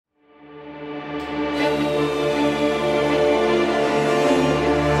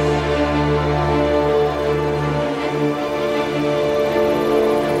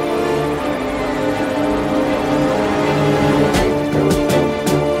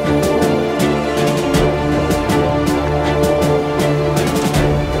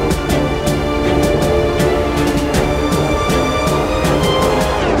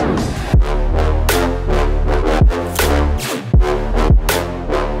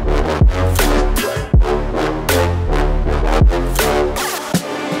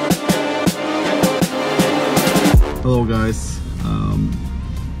Hello guys,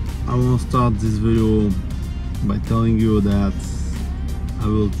 I want to start this video by telling you that I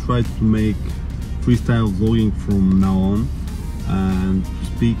will try to make freestyle vlogging from now on and to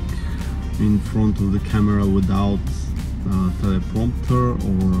speak in front of the camera without teleprompter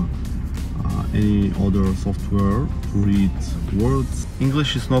or any other software to read words.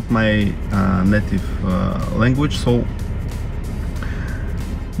 English is not my native language, so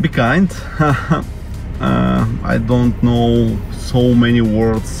be kind. I don't know so many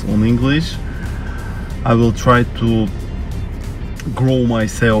words on English. I will try to grow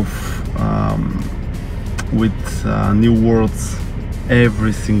myself with new words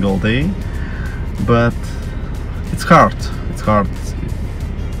every single day, but it's hard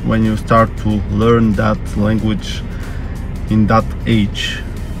when you start to learn that language in that age,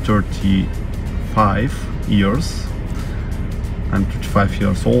 35 years. I'm 35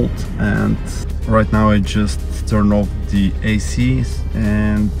 years old, and right now I just turned off the AC,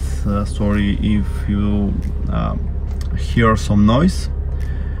 and sorry if you hear some noise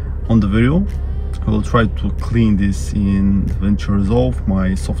on the video. I will try to clean this in DaVinci Resolve,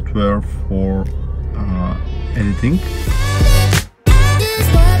 my software for editing.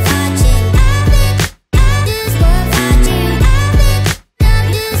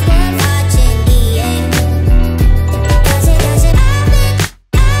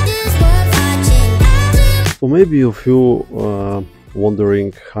 So maybe a few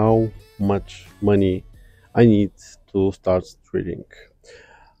wondering how much money I need to start trading.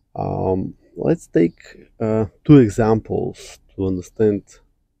 Let's take two examples to understand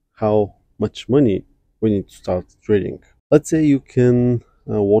how much money we need to start trading. Let's say you can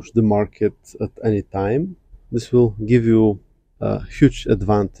watch the market at any time. This will give you a huge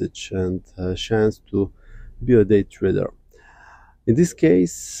advantage and a chance to be a day trader. In this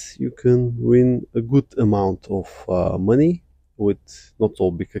case, you can win a good amount of money with not so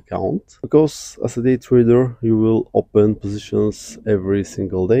big account, because as a day trader you will open positions every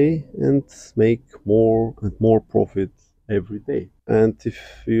single day and make more and more profit every day. And if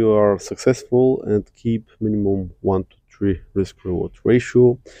you are successful and keep minimum 1 to 3 risk reward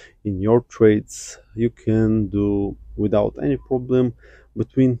ratio in your trades, you can do without any problem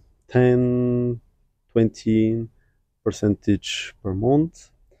between 10-20% per month,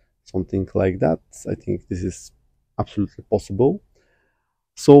 something like that. I think this is absolutely possible.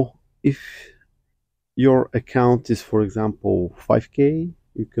 So if your account is, for example, 5k,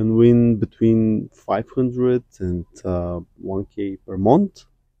 you can win between 500 and 1k per month.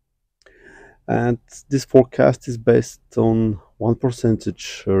 And this forecast is based on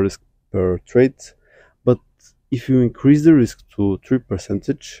 1% risk per trade. But if you increase the risk to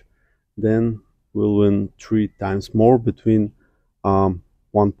 3%, then we'll win 3 times more, between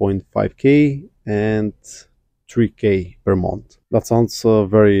 1.5k and 3k per month. That sounds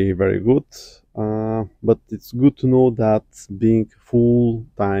very good, but it's good to know that being a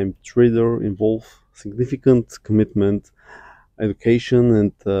full-time trader involves significant commitment, education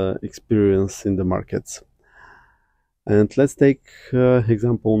and experience in the markets. And let's take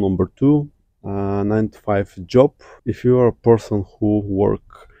example number 2, 9-to-5 job. If you are a person who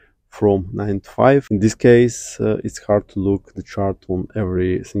works from 9 to 5. In this case, it's hard to look the chart on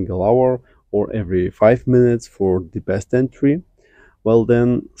every single hour or every 5 minutes for the best entry. Well,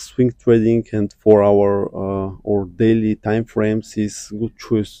 then swing trading and 4-hour or daily time frames is good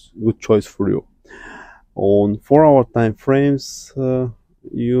choice for you. On 4-hour time frames,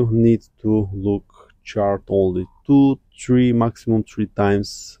 you need to look chart only 2-3, maximum 3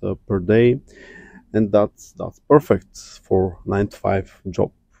 times per day, and that's perfect for 9-to-5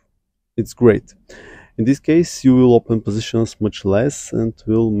 job. It's great. In this case, you will open positions much less and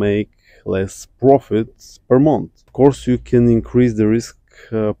will make less profits per month. Of course, you can increase the risk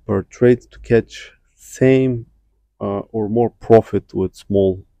per trade to catch same or more profit with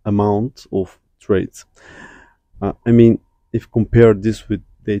small amount of trades. I mean, if compare this with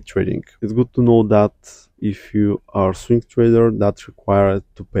day trading, it's good to know that if you are a swing trader, that's required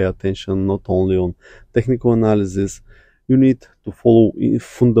to pay attention not only on technical analysis. You need to follow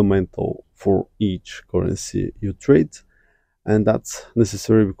fundamental for each currency you trade, and that's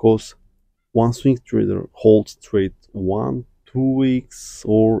necessary because one swing trader holds trade 1-2 weeks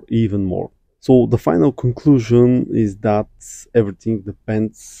or even more. So the final conclusion is that everything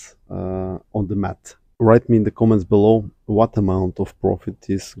depends on the math. Write me in the comments below what amount of profit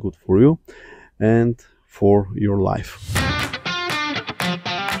is good for you and for your life.